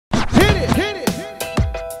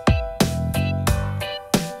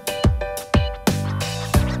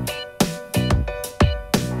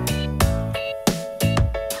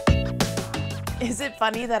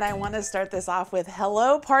funny that I want to start this off with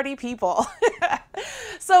hello party people.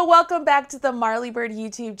 So welcome back to the Marley Bird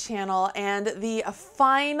YouTube channel and the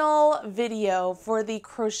final video for the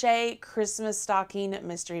Crochet Christmas Stocking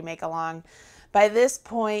Mystery Make-Along. By this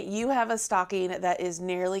point, you have a stocking that is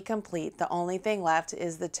nearly complete. The only thing left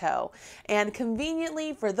is the toe. And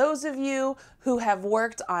conveniently, for those of you who have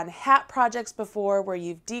worked on hat projects before where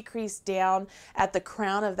you've decreased down at the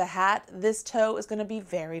crown of the hat, this toe is going to be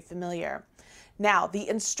very familiar. Now, the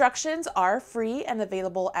instructions are free and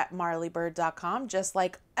available at marleybird.com, just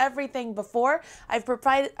like everything before. I've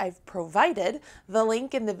provided the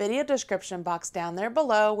link in the video description box down there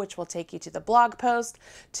below, which will take you to the blog post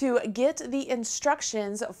to get the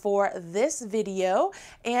instructions for this video,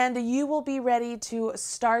 and you will be ready to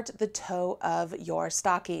start the toe of your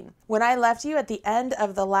stocking. When I left you at the end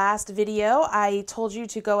of the last video, I told you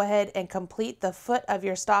to go ahead and complete the foot of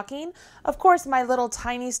your stocking. Of course, my little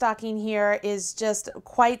tiny stocking here is just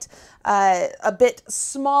quite a bit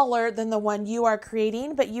smaller than the one you are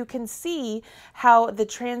creating, but you can see how the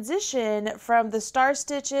transition from the star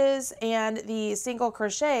stitches and the single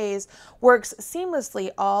crochets works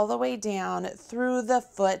seamlessly all the way down through the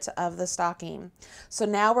foot of the stocking. So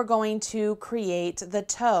now we're going to create the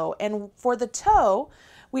toe, and for the toe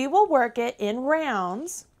we will work it in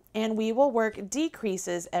rounds, and we will work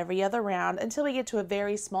decreases every other round until we get to a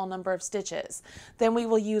very small number of stitches. Then we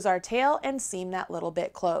will use our tail and seam that little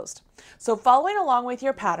bit closed. So following along with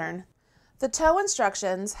your pattern, the toe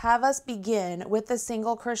instructions have us begin with the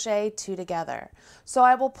single crochet 2 together. So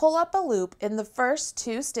I will pull up a loop in the first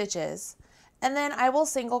 2 stitches, and then I will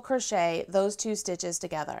single crochet those 2 stitches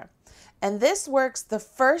together. And this works the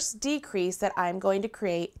first decrease that I'm going to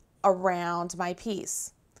create around my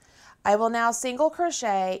piece. I will now single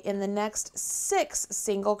crochet in the next 6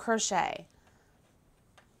 single crochet.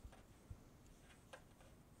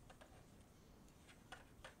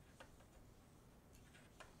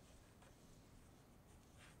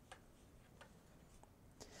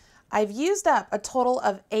 I've used up a total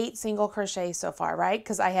of 8 single crochet so far, right?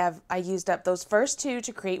 Because I used up those first 2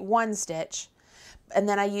 to create 1 stitch, and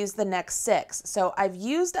then I used the next 6. So I've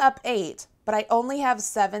used up 8, but I only have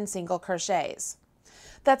 7 single crochets.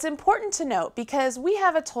 That's important to note because we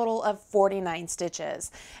have a total of 49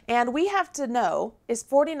 stitches, and we have to know, is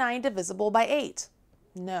 49 divisible by 8?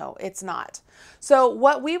 No, it's not. So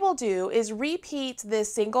what we will do is repeat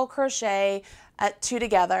this single crochet at 2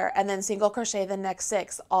 together, and then single crochet the next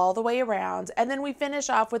 6 all the way around, and then we finish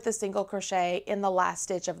off with the single crochet in the last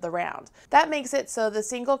stitch of the round. That makes it so the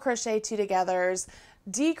single crochet 2 togethers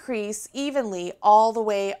decrease evenly all the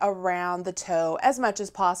way around the toe as much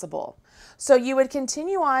as possible. So you would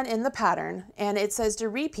continue on in the pattern, and it says to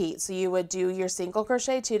repeat. So you would do your single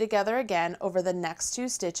crochet 2 together again over the next 2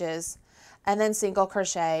 stitches, and then single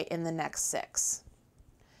crochet in the next 6.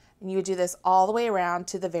 And you would do this all the way around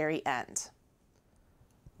to the very end.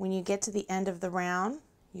 When you get to the end of the round,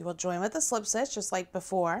 you will join with a slip stitch just like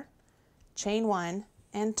before, chain 1,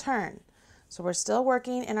 and turn. So we're still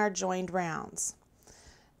working in our joined rounds.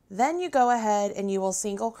 Then you go ahead and you will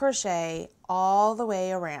single crochet all the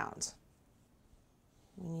way around.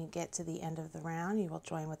 When you get to the end of the round, you will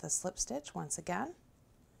join with a slip stitch once again,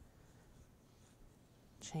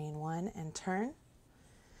 chain 1 and turn.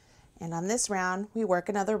 And on this round, we work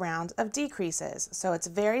another round of decreases. So it's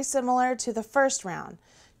very similar to the first round.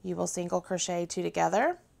 You will single crochet 2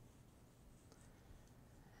 together.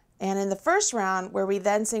 And in the first round, where we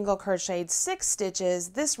then single crocheted 6 stitches,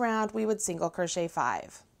 this round we would single crochet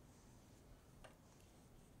 5.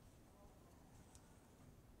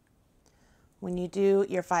 When you do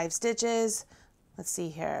your 5 stitches, let's see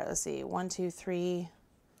here, 1, 2, 3,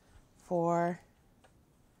 4,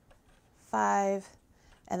 5,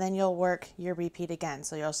 and then you'll work your repeat again.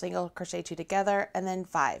 So you'll single crochet 2 together and then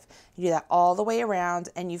 5. You do that all the way around,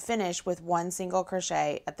 and you finish with 1 single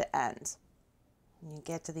crochet at the end. When you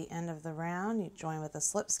get to the end of the round, you join with a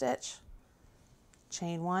slip stitch,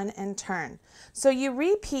 chain 1 and turn. So you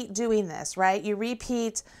repeat doing this, right? You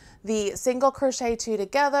repeat the single crochet 2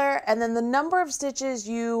 together, and then the number of stitches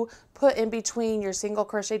you put in between your single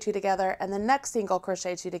crochet 2 together and the next single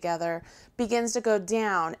crochet 2 together begins to go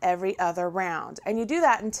down every other round. And you do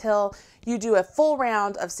that until you do a full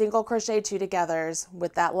round of single crochet 2 togethers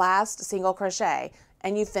with that last single crochet,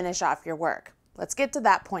 and you finish off your work. Let's get to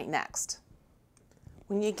that point next.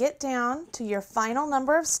 When you get down to your final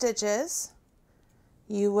number of stitches,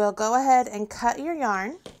 you will go ahead and cut your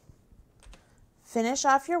yarn, finish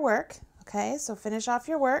off your work. Okay, so finish off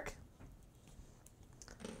your work,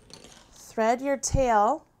 thread your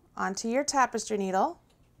tail onto your tapestry needle.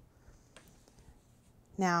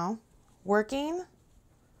 Now, working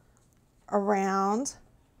around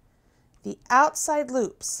the outside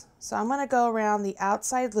loops. So I'm going to go around the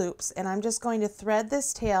outside loops, and I'm just going to thread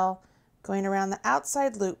this tail going around the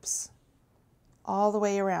outside loops all the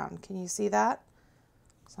way around. Can you see that?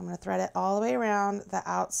 So I'm going to thread it all the way around the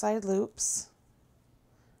outside loops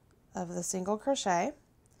of the single crochet.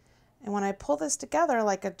 And when I pull this together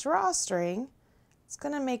like a drawstring, it's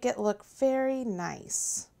going to make it look very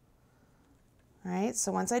nice. All right,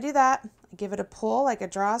 so once I do that, I give it a pull like a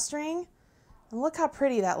drawstring, and look how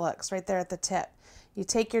pretty that looks right there at the tip. You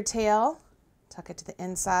take your tail, tuck it to the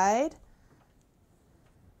inside.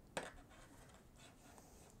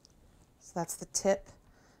 So that's the tip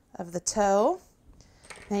of the toe.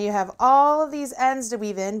 Now you have all of these ends to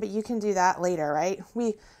weave in, but you can do that later, right?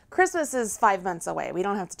 Christmas is 5 months away. We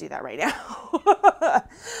don't have to do that right now.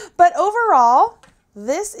 But overall,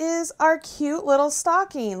 this is our cute little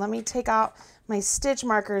stocking. Let me take out my stitch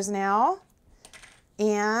markers now.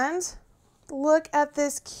 And look at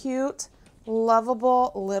this cute,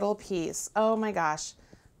 lovable little piece. Oh my gosh.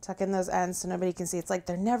 Tuck in those ends so nobody can see. It's like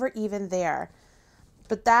they're never even there.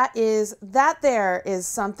 But that there is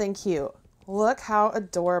something cute. Look how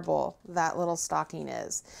adorable that little stocking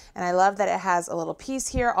is. And I love that it has a little piece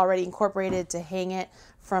here already incorporated to hang it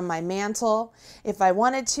from my mantle. If I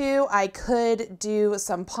wanted to, I could do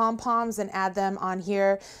some pom-poms and add them on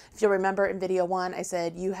here. If you'll remember in video 1, I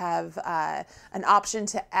said you have an option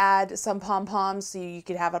to add some pom-poms, so you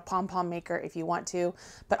could have a pom-pom maker if you want to.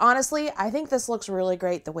 But honestly, I think this looks really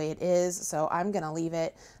great the way it is, so I'm gonna leave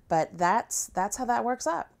it. But that's how that works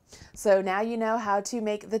up. So now you know how to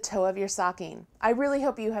make the toe of your stocking. I really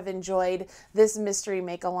hope you have enjoyed this mystery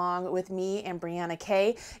make along with me and Briana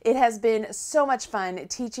K. It has been so much fun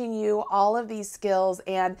teaching you all of these skills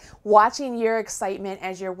and watching your excitement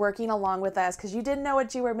as you're working along with us because you didn't know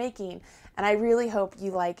what you were making. And I really hope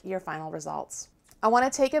you like your final results. I want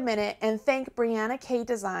to take a minute and thank Briana K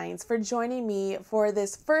Designs for joining me for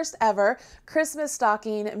this first ever Christmas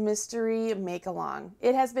stocking mystery make along.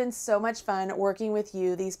 It has been so much fun working with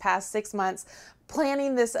you these past 6 months,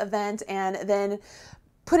 planning this event and then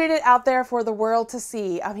putting it out there for the world to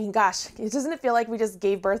see. I mean, gosh, doesn't it feel like we just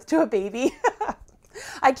gave birth to a baby?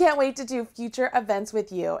 I can't wait to do future events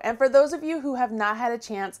with you. And for those of you who have not had a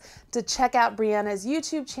chance to check out Briana's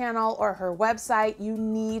YouTube channel or her website, you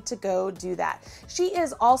need to go do that. She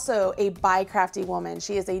is also a bi-crafty woman.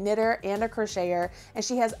 She is a knitter and a crocheter, and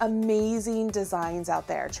she has amazing designs out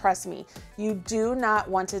there. Trust me, you do not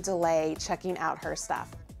want to delay checking out her stuff.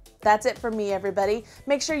 That's it for me, everybody.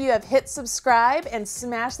 Make sure you have hit subscribe and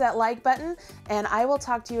smash that like button, and I will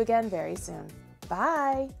talk to you again very soon.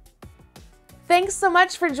 Bye. Thanks so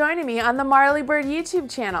much for joining me on the Marley Bird YouTube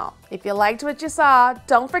channel. If you liked what you saw,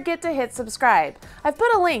 don't forget to hit subscribe. I've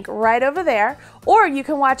put a link right over there, or you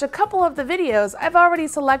can watch a couple of the videos I've already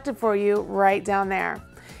selected for you right down there.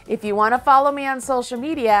 If you want to follow me on social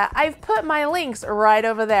media, I've put my links right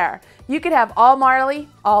over there. You could have all Marley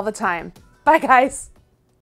all the time. Bye guys.